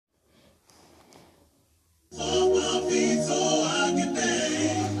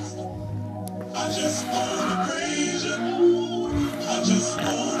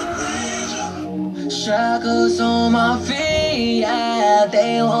Shackles on my feet, yeah,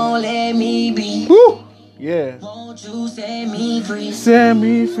 they won't let me be. Woo! Yeah. Won't you set me free? Set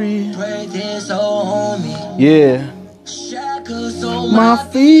me free. Break this soul on me. Yeah. Shackles on My my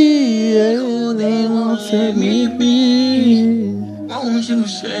feet, feet, they won't set me free. Won't you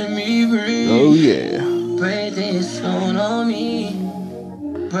set me free? Oh yeah. Break this soul on me.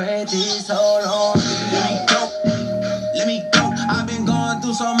 Break this soul on me. Let me go. I've been going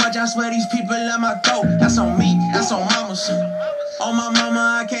through so much, I swear these people let my throat. That's on me, that's on mama shit. On my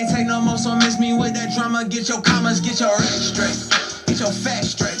mama, I can't take no more, so miss me with that drama. Get your commas, get your rap straight, get your facts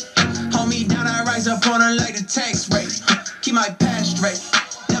straight. Hold me down, I rise up on her like the tax rate. Keep my past straight,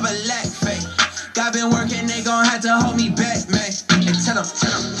 never lack faith. God been working, they gon' have to hold me back, man. And tell them,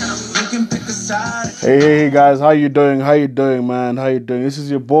 you can pick a side. Hey guys, how you doing? How you doing, man? How you doing? This is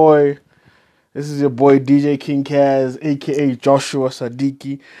your boy DJ King Kaz, aka Joshua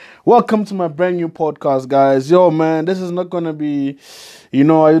Sadiki. Welcome to my brand new podcast, guys. Yo, man, this is not gonna be, I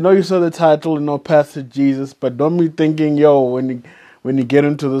know you saw the title, Path to Jesus, but don't be thinking, when you get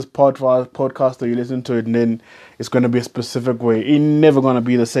into this podcast or you listen to it, and then it's gonna be a specific way. It's never gonna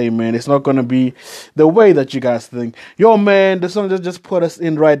be the same, man. It's not gonna be the way that you guys think. Yo, man, the song that just put us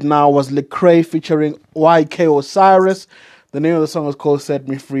in right now was Lecrae featuring YK Osiris. The name of the song is called Set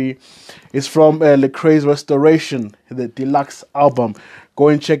Me Free. It's from Lecrae's Restoration, the deluxe album. Go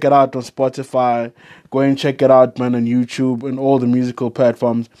and check it out on Spotify. Go and check it out, man, on YouTube and all the musical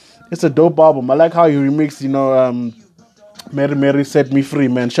platforms. It's a dope album. I like how he remixed, Mary Set Me Free,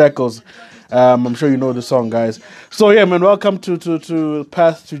 man. Shackles. I'm sure you know the song, guys. So, yeah, man, welcome to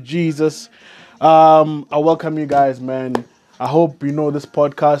Path to Jesus. I welcome you guys, man. I hope, this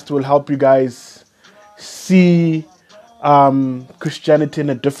podcast will help you guys see Christianity in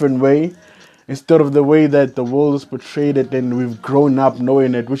a different way, instead of the way that the world is portrayed it, and we've grown up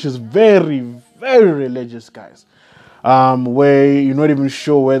knowing it, which is very, very religious, guys. Where you're not even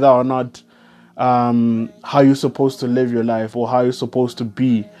sure whether or not how you're supposed to live your life or how you're supposed to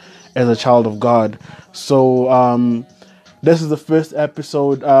be as a child of God. So this is the first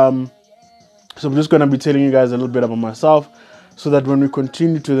episode. So I'm just gonna be telling you guys a little bit about myself, so that when we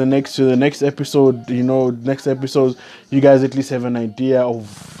continue to the next episode, next episodes, you guys at least have an idea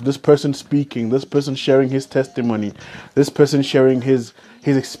of this person speaking, this person sharing his testimony, this person sharing his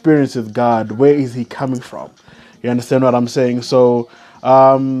experience with God. Where is he coming from? You understand what I'm saying? So,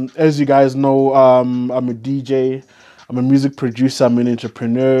 as you guys know, I'm a DJ, I'm a music producer, I'm an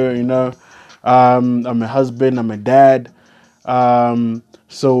entrepreneur, I'm a husband, I'm a dad.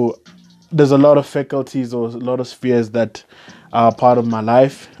 So there's a lot of faculties or a lot of spheres that are part of my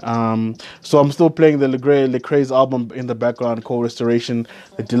life. So I'm still playing the Lecrae's album in the background called Restoration,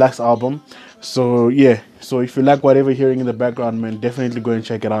 the deluxe album. So yeah, so if you like whatever you're hearing in the background, man, definitely go and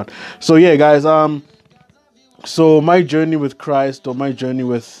check it out. So yeah, guys, so my journey with Christ, or my journey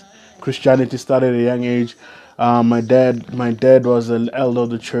with Christianity, started at a young age. My dad was an elder of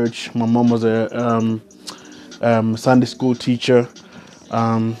the church. My mom was a Sunday school teacher.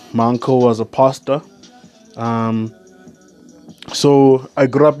 My uncle was a pastor. So I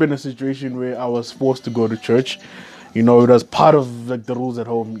grew up in a situation where I was forced to go to church. It was part of the rules at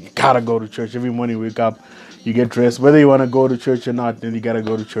home. You gotta go to church every morning. Wake up, you get dressed, whether you want to go to church or not. Then you gotta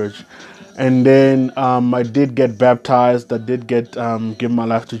go to church. And then I did get baptized. I did get give my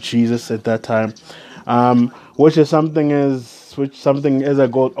life to Jesus at that time, which something as I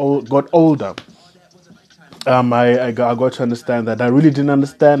got older. I got to understand that I really didn't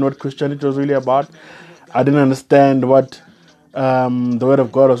understand what Christianity was really about. I didn't understand what the Word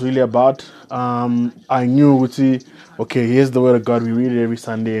of God was really about. I knew, okay, here's the Word of God. We read it every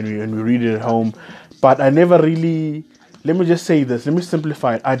Sunday and we read it at home. But I never really, let me just say this, let me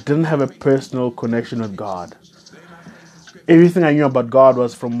simplify it. I didn't have a personal connection with God. Everything I knew about God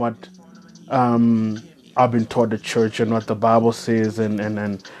was from what I've been taught at church and what the Bible says. And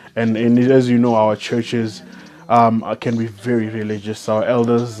as you know, our churches can be very religious. Our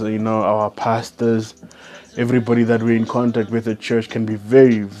elders, our pastors, everybody that we're in contact with at church can be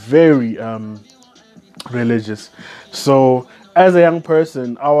very, very religious. So as a young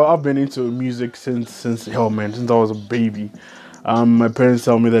person, I've been into music since I was a baby. My parents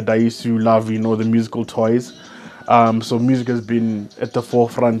tell me that I used to love, the musical toys. So music has been at the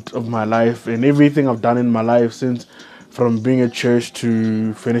forefront of my life, and everything I've done in my life, since from being at church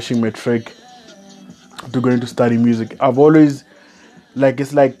to finishing matric to going to study music, I've always,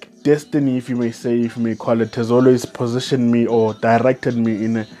 it's like destiny, if you may call it, has always positioned me or directed me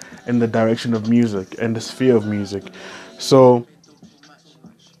in the direction of music and the sphere of music. So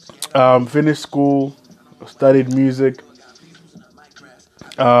finished school, studied music,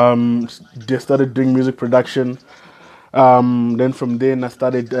 They started doing music production. Then from then I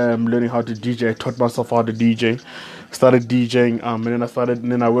started learning how to DJ. I taught myself how to DJ. Started DJing. And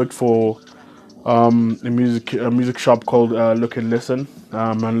then I worked for a music shop called Look and Listen.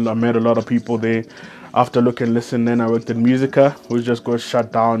 And I met a lot of people there. After Look and Listen, then I worked at Musica, which just got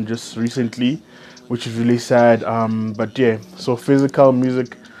shut down just recently, which is really sad. But yeah, so physical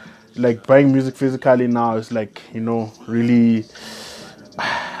music, like buying music physically now is like, really.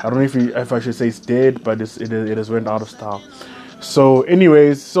 I don't know if I should say it's dead, but it has went out of style. So,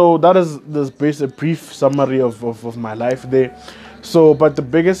 anyways, so that is a brief summary of my life there. So, but the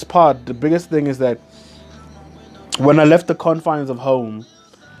biggest thing is that when I left the confines of home,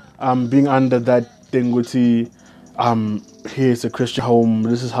 being under that thing with here's a Christian home,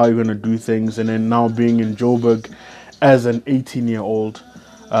 this is how you're gonna do things, and then now being in Joburg as an 18-year-old,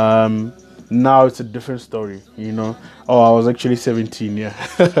 now it's a different story, Oh, I was actually 17, yeah.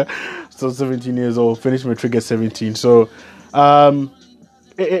 So 17 years old, finished matric at 17. So,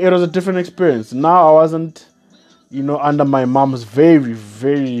 it was a different experience. Now I wasn't, under my mom's very,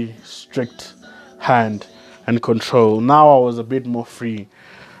 very strict hand and control. Now I was a bit more free.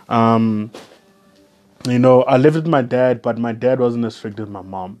 I lived with my dad, but my dad wasn't as strict as my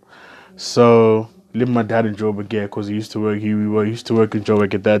mom. So, lived with my dad in Joburg, because he used to work. He used to work in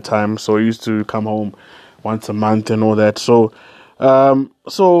Joburg at that time, so he used to come home once a month and all that. So,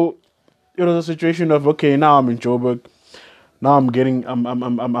 it was a situation of, okay, now I'm in Joburg. Now I'm getting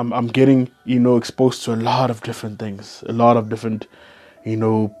exposed to a lot of different things, a lot of different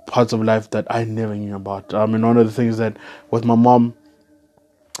parts of life that I never knew about. And one of the things that with my mom,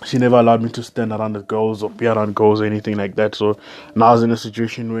 she never allowed me to stand around the girls or be around girls or anything like that. So now I was in a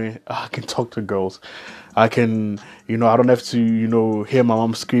situation where I can talk to girls. I can, I don't have to, hear my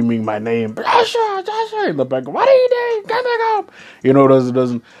mom screaming my name, Joshua, Joshua, in the back. What are you doing? Come back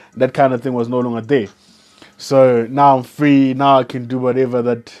home. That kind of thing was no longer there. So now I'm free. Now I can do whatever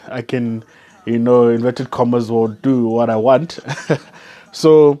that I can, inverted commas, or do what I want.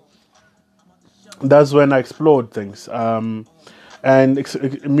 So that's when I explored things. And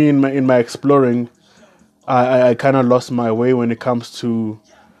in my exploring, I kind of lost my way when it comes to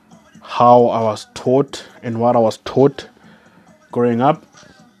how I was taught and what I was taught growing up,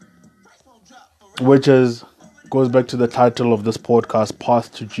 which goes back to the title of this podcast,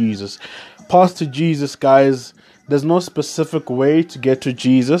 Path to Jesus. Path to Jesus, guys. There's no specific way to get to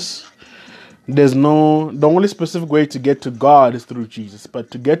Jesus. The only specific way to get to God is through Jesus. But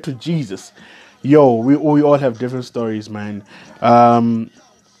to get to Jesus, we all have different stories, man.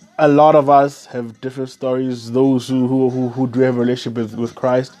 A lot of us have different stories. Those who do have a relationship with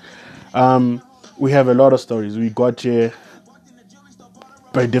Christ, we have a lot of stories. We got here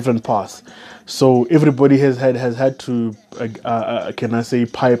by different paths. So everybody has had to,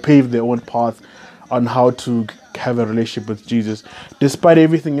 pave their own path on how to have a relationship with Jesus, despite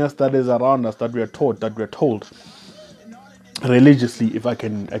everything else that is around us that we are taught, that we are told religiously, if I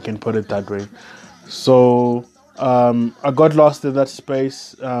can put it that way. So I got lost in that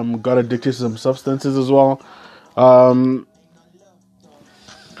space. Got addicted to some substances as well.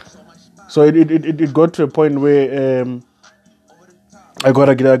 So it got to a point where I got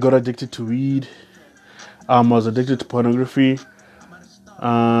addicted to weed. I was addicted to pornography.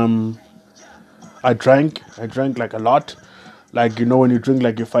 I drank like a lot. Like, when you drink,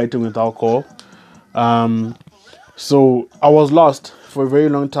 like you're fighting with alcohol. So I was lost for a very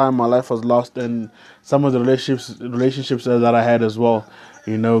long time. My life was lost, and some of the relationships that I had as well,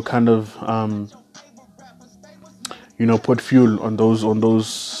 kind of, put fuel on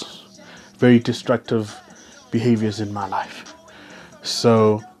those very destructive behaviors in my life.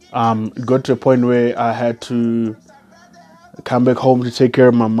 So it got to a point where I had to come back home to take care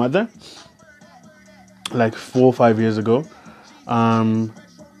of my mother, like 4 or 5 years ago.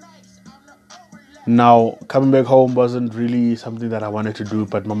 Now, coming back home wasn't really something that I wanted to do,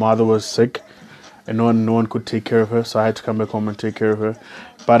 but my mother was sick and no one could take care of her, so I had to come back home and take care of her.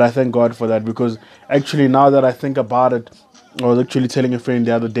 But I thank God for that, because actually, now that I think about it, I was actually telling a friend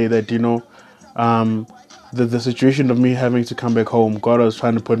the other day that, the situation of me having to come back home, God was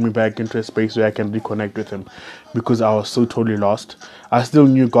trying to put me back into a space where I can reconnect with Him, because I was so totally lost. I still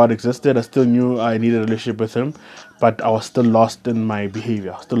knew God existed. I still knew I needed a relationship with Him, but I was still lost in my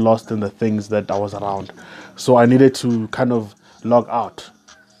behavior. I was still lost in the things that I was around. So I needed to kind of log out.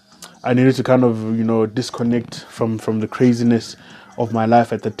 I needed to kind of, disconnect from the craziness of my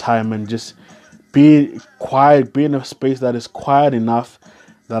life at the time and just be quiet, be in a space that is quiet enough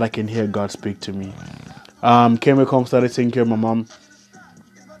that I can hear God speak to me. Came back home, started taking care of my mom.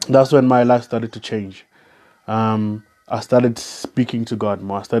 That's when my life started to change. I I started speaking to God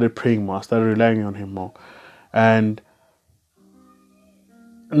more. I started praying more. I started relying on Him more, and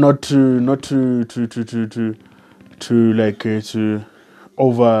not to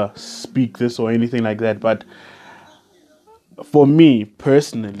over speak this or anything like that. But for me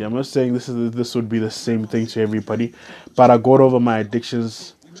personally, I'm not saying this would be the same thing to everybody, but I got over my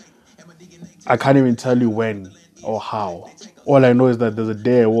addictions. I can't even tell you when or how. All I know is that there's a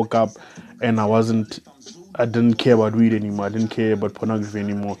day I woke up and I didn't care about weed anymore. I didn't care about pornography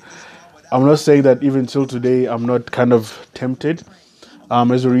anymore. I'm not saying that even till today I'm not kind of tempted.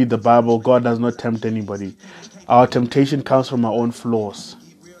 As we read the Bible, God does not tempt anybody. Our temptation comes from our own flaws,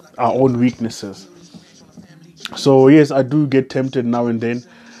 our own weaknesses. So yes, I do get tempted now and then,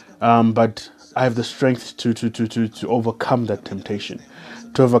 but I have the strength to overcome that temptation,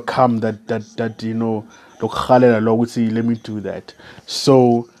 to overcome that let me do that.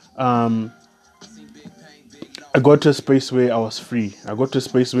 So I got to a space where I was free. I got to a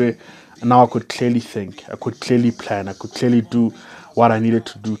space where now I could clearly think, I could clearly plan, I could clearly do what I needed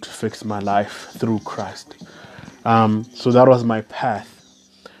to do to fix my life through Christ. So that was my path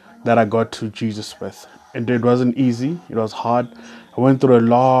that I got to Jesus with. And it wasn't easy. It was hard. I went through a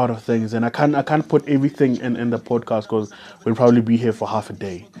lot of things, and I can't put everything in the podcast because we'll probably be here for half a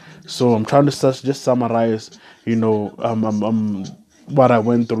day. So I'm trying to just summarize, what I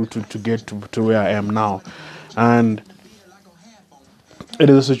went through to get to where I am now. And it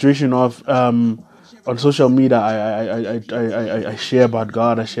is a situation of on social media I share about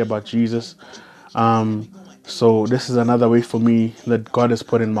God, I share about Jesus. So this is another way for me that God has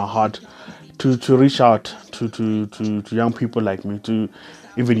put in my heart to reach out to young people like me, to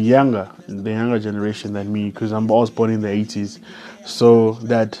even the younger generation than me, because I was born in the 80s. So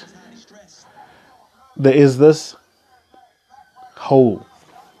that there is this hole.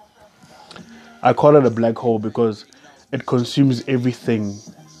 I call it a black hole because it consumes everything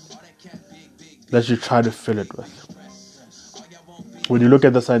that you try to fill it with. When you look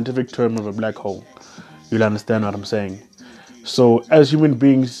at the scientific term of a black hole, you'll understand what I'm saying. So as human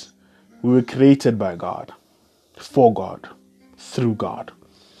beings, we were created by God, for God, through God.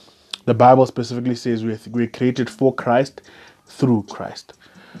 The Bible specifically says we're created for Christ, through Christ.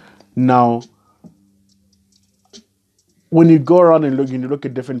 Now, when you go around and look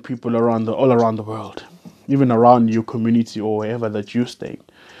at different people all around the world, even around your community or wherever that you stay,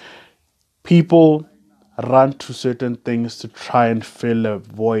 people run to certain things to try and fill a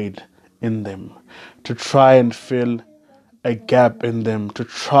void in them, to try and fill a gap in them, to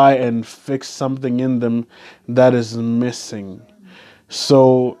try and fix something in them that is missing.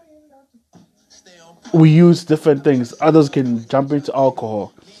 So we use different things. Others can jump into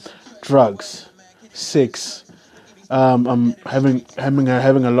alcohol, drugs, sex, having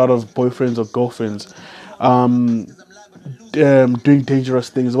a lot of boyfriends or girlfriends, doing dangerous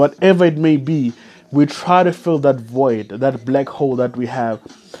things, whatever it may be. We try to fill that void, that black hole that we have,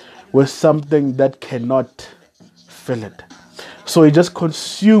 with something that cannot fill it. So it just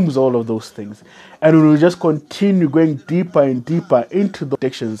consumes all of those things. And we will just continue going deeper and deeper into the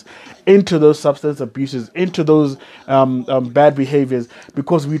addictions, into those substance abuses, into those bad behaviors,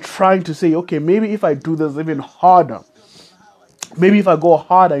 because we're trying to say, okay, maybe if I do this even harder, maybe if I go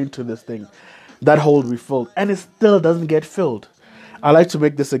harder into this thing, that hole will be filled. And it still doesn't get filled. I like to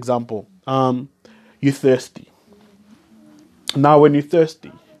make this example. You're thirsty. Now, when you're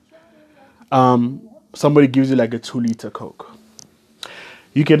thirsty, somebody gives you like a 2-liter Coke.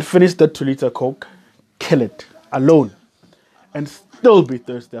 You can finish that 2-liter Coke, kill it alone, and still be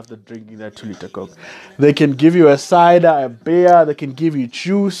thirsty after drinking that 2-liter Coke. They can give you a cider, a beer, they can give you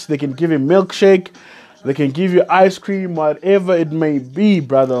juice, they can give you milkshake, they can give you ice cream, whatever it may be,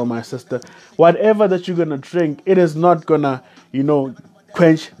 brother or my sister. Whatever that you're going to drink, it is not going to,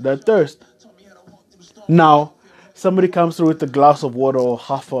 quench that thirst. Now, somebody comes through with a glass of water or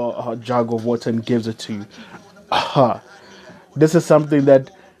half a jug of water and gives it to you. This is something that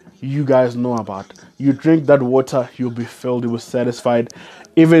you guys know about. You drink that water, you'll be filled, you'll be satisfied.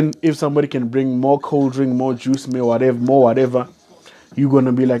 Even if somebody can bring more cold drink, more juice, more whatever, you're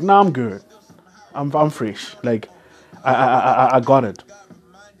gonna be like, nah, I'm good. I'm fresh. Like, I got it.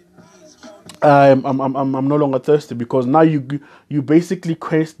 I'm no longer thirsty, because now you basically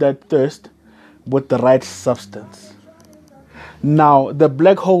quench that thirst with the right substance. Now, the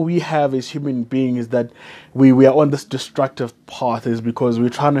black hole we have as human beings, that we are on this destructive path, is because we're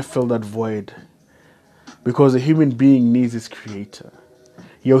trying to fill that void. Because a human being needs his creator.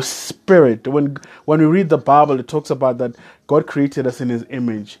 your spirit. When we read the Bible, it talks about that God created us in His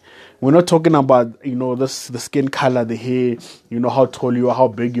image. We're not talking about, the skin color, the hair, how tall you are, how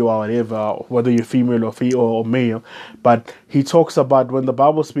big you are, whatever, whether you're female or male. But He talks about, when the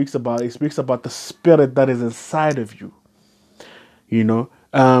Bible speaks about, it speaks about the spirit that is inside of you. We know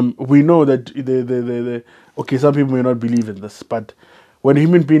that okay, some people may not believe in this, but when a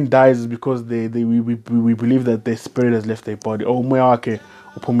human being dies, it's because we believe that their spirit has left their body.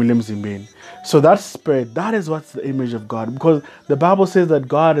 So that spirit, that is what's the image of God, because the Bible says that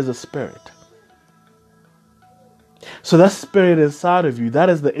God is a spirit. So that spirit inside of you, that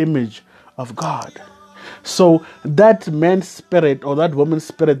is the image of God. So that man's spirit or that woman's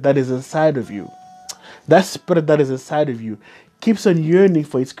spirit that is inside of you, that spirit that is inside of you keeps on yearning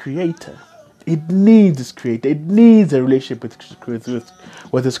for its creator. It needs its creator. It needs a relationship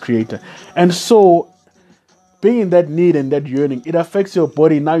with its creator. And so, being in that need and that yearning, it affects your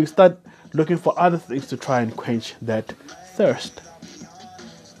body. Now you start looking for other things to try and quench that thirst.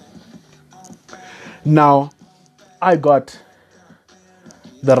 Now, I got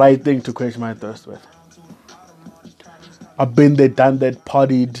the right thing to quench my thirst with. I've been there, done that,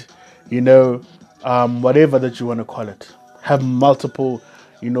 partied, whatever that you want to call it. Have multiple,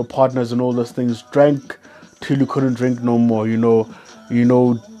 partners and all those things. Drank till you couldn't drink no more.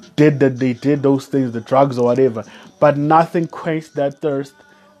 Did those things, the drugs or whatever. But nothing quenched that thirst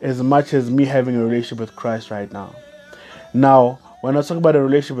as much as me having a relationship with Christ right now. Now, when I talk about a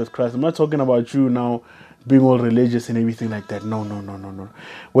relationship with Christ, I'm not talking about you now being all religious and everything like that. No.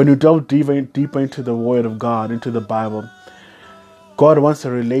 When you delve deeper into the Word of God, into the Bible, God wants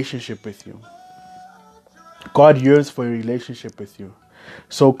a relationship with you. God yearns for a relationship with you.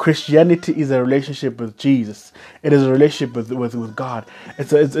 So Christianity is a relationship with Jesus. It is a relationship with God.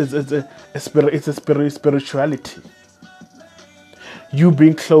 It's a spirituality. You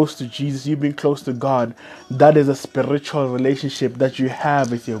being close to Jesus, you being close to God, that is a spiritual relationship that you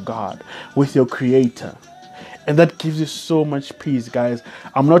have with your God, with your Creator. And that gives you so much peace, guys.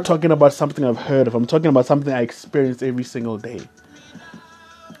 I'm not talking about something I've heard of. I'm talking about something I experience every single day.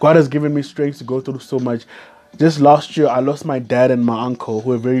 God has given me strength to go through so much. Just last year, I lost my dad and my uncle, who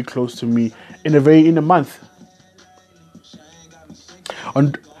were very close to me, in a month.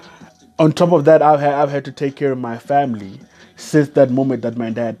 On top of that, I've had to take care of my family since that moment that my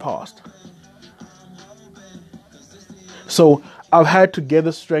dad passed. So I've had to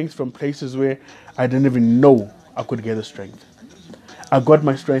gather strength from places where I didn't even know I could gather strength. I got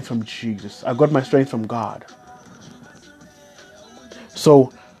my strength from Jesus. I got my strength from God.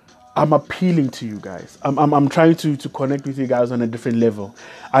 So I'm appealing to you guys. I'm trying to connect with you guys on a different level.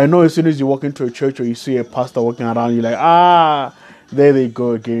 I know as soon as you walk into a church or you see a pastor walking around, you're like, there they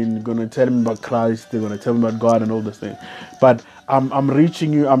go again. You're going to tell me about Christ. They're going to tell me about God and all this thing. But I'm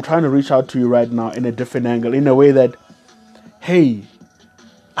reaching you. I'm trying to reach out to you right now in a different angle, in a way that, hey,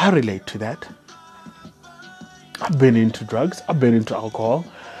 I relate to that. I've been into drugs. I've been into alcohol.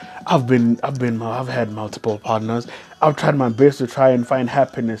 I've had multiple partners. I've tried my best to try and find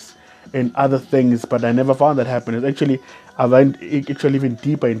happiness in other things, but I never found that happiness. Actually, I went even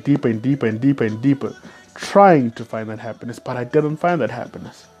deeper and deeper and deeper and deeper and deeper, trying to find that happiness, but I didn't find that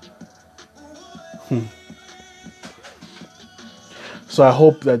happiness. So I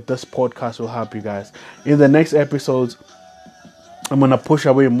hope that this podcast will help you guys. In the next episodes, I'm going to push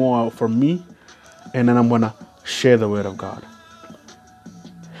away more from me, and then I'm going to share the Word of God.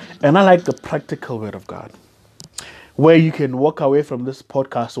 And I like the practical Word of God, where you can walk away from this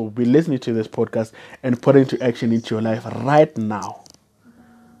podcast or be listening to this podcast and put into action into your life right now,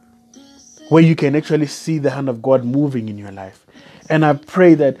 where you can actually see the hand of God moving in your life. And I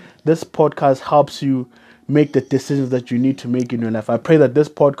pray that this podcast helps you make the decisions that you need to make in your life. I pray that this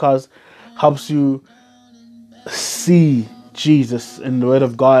podcast helps you see Jesus and the Word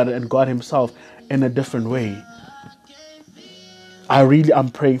of God and God Himself in a different way. I'm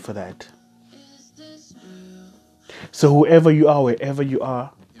praying for that. So whoever you are, wherever you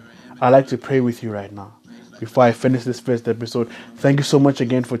are, I'd like to pray with you right now. Before I finish this first episode, thank you so much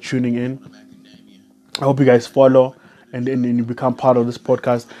again for tuning in. I hope you guys follow and you become part of this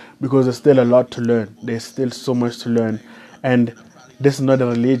podcast, because there's still a lot to learn. There's still so much to learn. And this is not a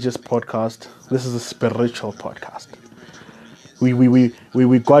religious podcast. This is a spiritual podcast.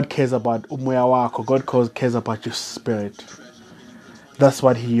 God cares about umoya wako. God cares about your spirit. That's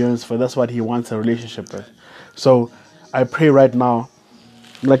what He yearns for. That's what He wants a relationship with. So I pray right now,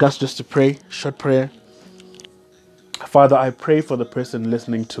 I'd like us just to pray, short prayer. Father, I pray for the person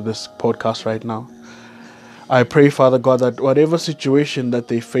listening to this podcast right now. I pray, Father God, that whatever situation that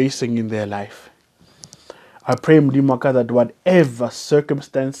they're facing in their life, I pray, Mdimaka, that whatever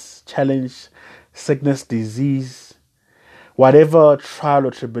circumstance, challenge, sickness, disease, whatever trial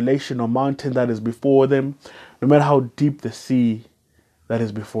or tribulation or mountain that is before them, no matter how deep the sea that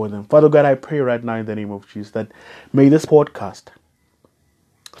is before them. Father God, I pray right now in the name of Jesus that may this podcast,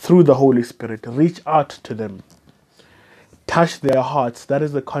 through the Holy Spirit, reach out to them, touch their hearts. That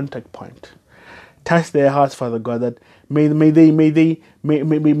is the contact point. Touch their hearts, Father God, that may you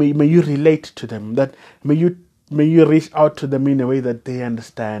relate to them, that may you reach out to them in a way that they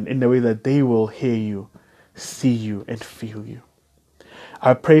understand, in a way that they will hear you, see you, and feel you.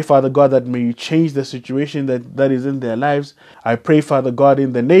 I pray, Father God, that may you change the situation that is in their lives. I pray, Father God,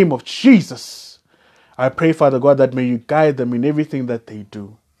 in the name of Jesus. I pray, Father God, that may you guide them in everything that they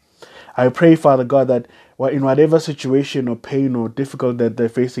do. I pray, Father God, that in whatever situation or pain or difficulty that they're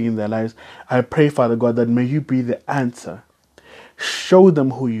facing in their lives, I pray, Father God, that may you be the answer. Show them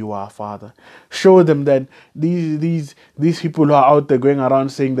who you are, Father. Show them that these people who are out there going around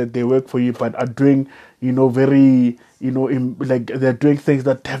saying that they work for you, but are doing, very, like they're doing things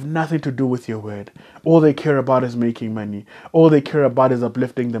that have nothing to do with your word. All they care about is making money. All they care about is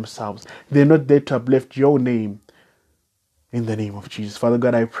uplifting themselves. They're not there to uplift your name. In the name of Jesus, Father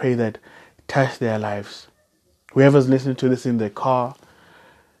God, I pray that touch their lives. Whoever's listening to this in their car,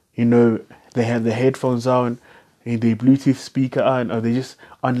 they have their headphones on, in the Bluetooth speaker on, or they just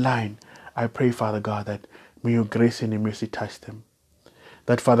online. I pray, Father God, that may your grace and your mercy touch them.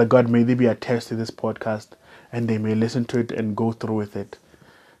 That, Father God, may they be attached to this podcast and they may listen to it and go through with it.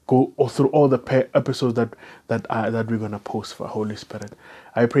 Go through all the episodes that we're going to post for Holy Spirit.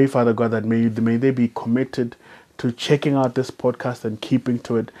 I pray, Father God, that may they be committed to checking out this podcast and keeping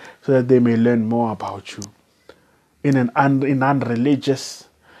to it so that they may learn more about you in an unreligious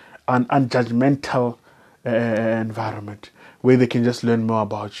and unjudgmental environment where they can just learn more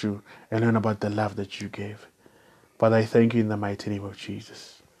about you and learn about the love that you gave. Father, I thank you in the mighty name of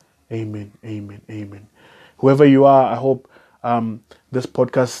Jesus. Amen, amen, amen. Whoever you are, I hope this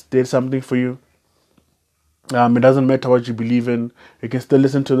podcast did something for you. It doesn't matter what you believe in. You can still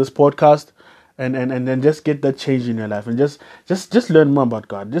listen to this podcast and then just get that change in your life and just learn more about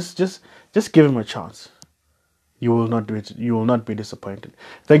God. Just give him a chance. You will not be disappointed.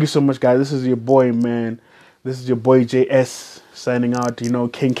 Thank you so much, guys. This is your boy, man. This is your boy JS signing out.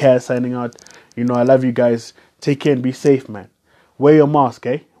 King Kaz signing out. I love you guys. Take care and be safe, man. Wear your mask,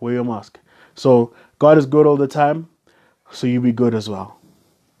 eh? Wear your mask. So God is good all the time. So you be good as well.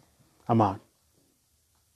 I'm out.